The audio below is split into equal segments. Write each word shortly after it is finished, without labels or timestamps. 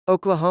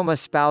Oklahoma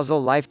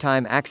Spousal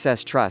Lifetime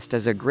Access Trust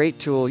is a great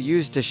tool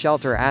used to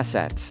shelter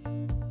assets.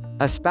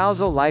 A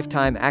spousal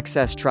lifetime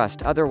access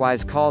trust,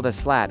 otherwise called a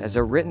SLAT, is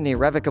a written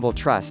irrevocable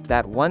trust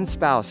that one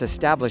spouse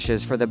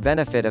establishes for the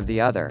benefit of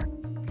the other.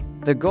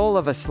 The goal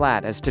of a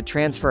SLAT is to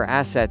transfer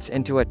assets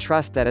into a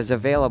trust that is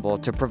available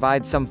to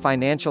provide some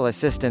financial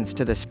assistance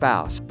to the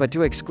spouse, but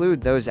to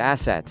exclude those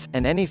assets,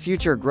 and any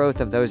future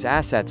growth of those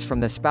assets from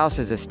the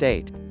spouse's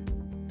estate.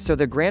 So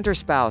the grantor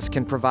spouse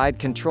can provide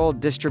controlled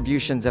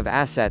distributions of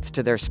assets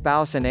to their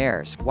spouse and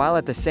heirs, while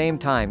at the same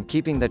time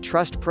keeping the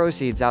trust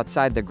proceeds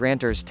outside the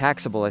grantor's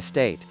taxable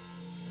estate.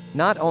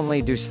 Not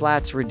only do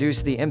SLATs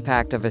reduce the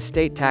impact of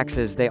estate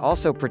taxes, they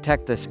also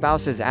protect the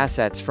spouse's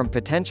assets from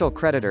potential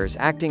creditors,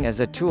 acting as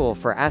a tool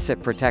for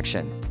asset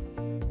protection.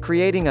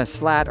 Creating a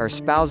SLAT or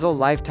Spousal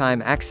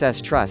Lifetime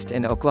Access Trust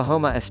in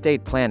Oklahoma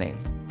estate planning.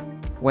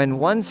 When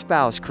one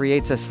spouse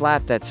creates a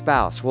SLAT, that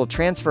spouse will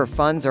transfer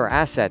funds or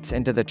assets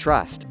into the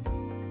trust.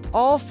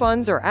 All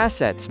funds or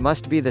assets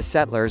must be the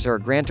settlor's or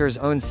grantor's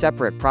own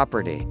separate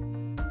property.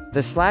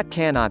 The SLAT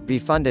cannot be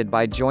funded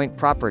by joint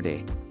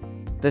property.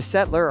 The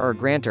settlor or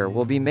grantor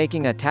will be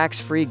making a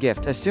tax-free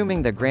gift,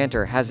 assuming the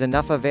grantor has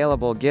enough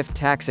available gift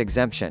tax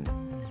exemption.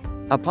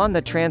 Upon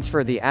the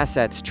transfer, the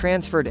assets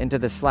transferred into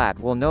the SLAT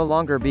will no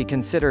longer be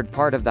considered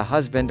part of the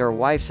husband or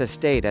wife's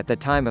estate at the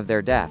time of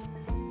their death.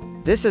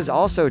 This is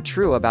also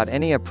true about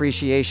any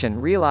appreciation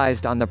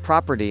realized on the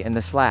property in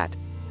the SLAT.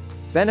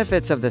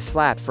 Benefits of the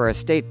SLAT for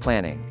estate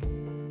planning.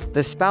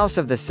 The spouse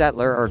of the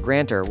settlor or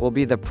grantor will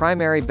be the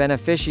primary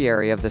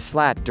beneficiary of the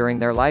SLAT during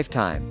their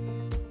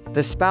lifetime.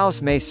 The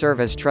spouse may serve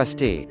as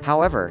trustee,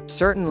 however,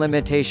 certain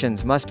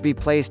limitations must be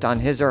placed on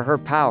his or her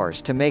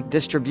powers to make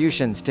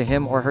distributions to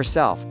him or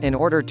herself, in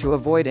order to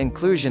avoid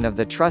inclusion of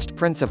the trust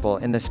principal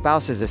in the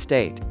spouse's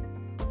estate.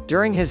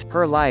 During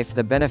his/her life,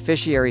 the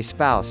beneficiary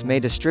spouse may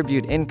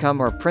distribute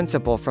income or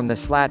principal from the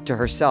SLAT to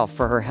herself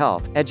for her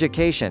health,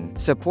 education,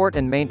 support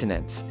and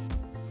maintenance.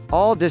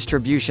 All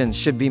distributions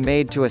should be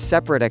made to a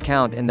separate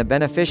account in the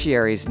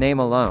beneficiary's name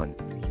alone.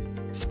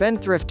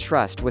 Spendthrift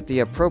trust. With the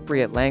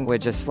appropriate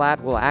language, a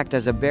SLAT will act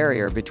as a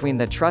barrier between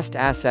the trust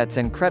assets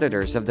and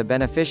creditors of the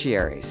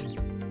beneficiaries.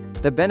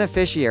 The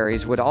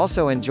beneficiaries would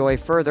also enjoy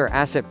further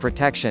asset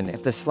protection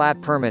if the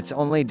SLAT permits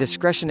only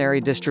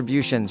discretionary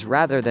distributions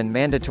rather than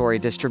mandatory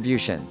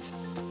distributions.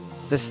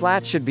 The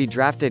SLAT should be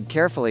drafted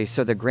carefully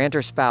so the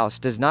grantor spouse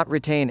does not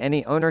retain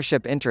any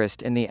ownership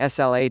interest in the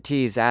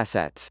SLAT's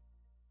assets.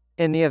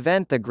 In the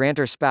event the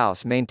grantor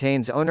spouse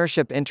maintains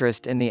ownership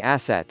interest in the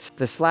assets,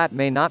 the SLAT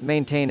may not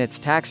maintain its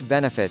tax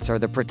benefits or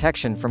the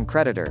protection from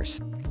creditors.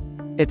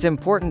 It's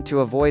important to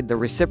avoid the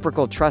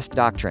reciprocal trust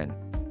doctrine.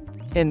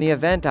 In the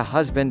event a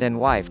husband and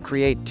wife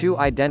create two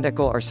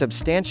identical or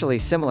substantially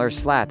similar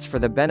SLATs for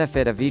the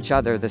benefit of each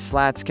other, the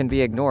SLATs can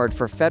be ignored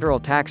for federal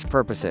tax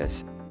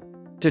purposes.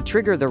 To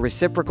trigger the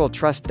reciprocal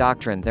trust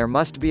doctrine, there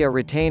must be a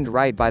retained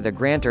right by the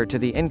grantor to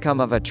the income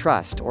of a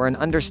trust, or an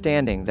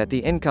understanding that the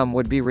income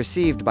would be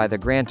received by the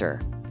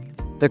grantor.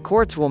 The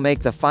courts will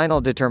make the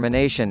final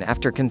determination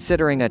after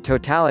considering a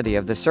totality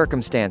of the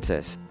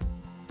circumstances.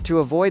 To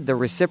avoid the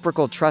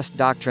reciprocal trust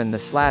doctrine, the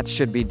SLATs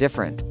should be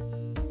different.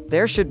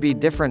 There should be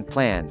different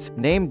plans,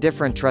 name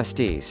different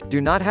trustees,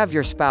 do not have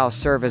your spouse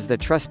serve as the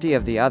trustee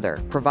of the other,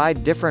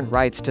 provide different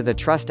rights to the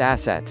trust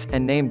assets,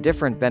 and name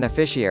different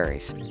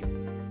beneficiaries.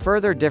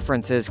 Further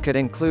differences could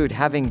include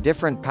having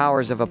different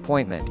powers of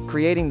appointment,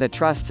 creating the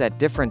trusts at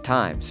different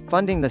times,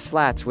 funding the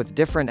SLATs with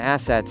different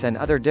assets, and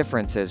other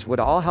differences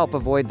would all help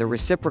avoid the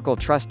reciprocal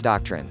trust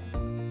doctrine.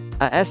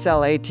 A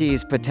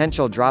SLAT's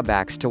potential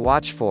drawbacks to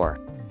watch for.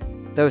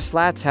 Though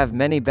SLATs have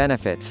many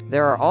benefits,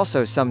 there are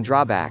also some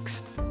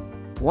drawbacks.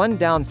 One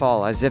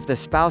downfall is if the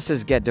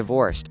spouses get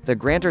divorced, the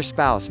grantor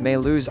spouse may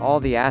lose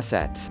all the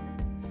assets.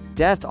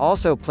 Death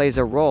also plays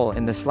a role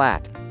in the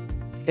SLAT.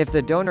 If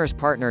the donor's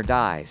partner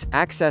dies,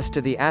 access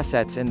to the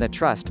assets in the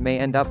trust may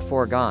end up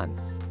foregone.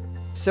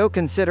 So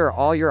consider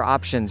all your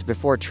options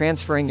before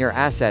transferring your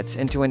assets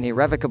into an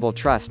irrevocable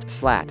trust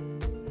 (SLAT).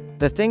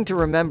 The thing to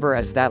remember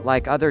is that,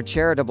 like other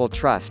charitable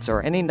trusts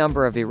or any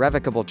number of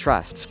irrevocable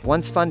trusts,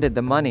 once funded,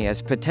 the money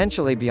is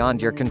potentially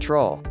beyond your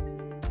control.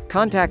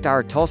 Contact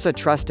our Tulsa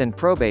trust and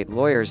probate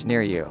lawyers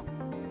near you.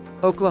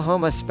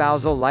 Oklahoma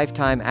Spousal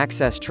Lifetime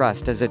Access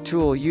Trust is a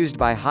tool used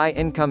by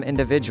high-income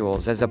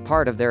individuals as a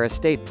part of their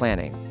estate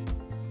planning.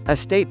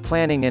 Estate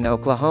planning in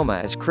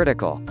Oklahoma is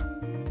critical.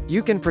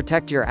 You can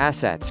protect your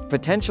assets,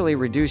 potentially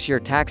reduce your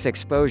tax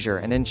exposure,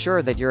 and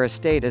ensure that your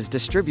estate is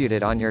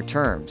distributed on your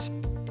terms.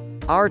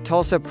 Our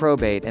Tulsa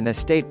probate and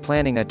estate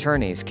planning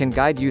attorneys can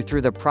guide you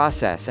through the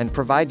process and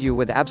provide you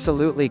with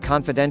absolutely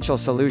confidential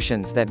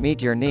solutions that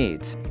meet your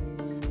needs.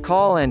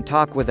 Call and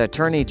talk with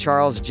attorney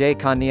Charles J.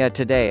 Kania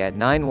today at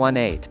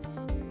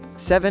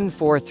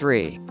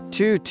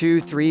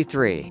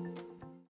 918-743-2233.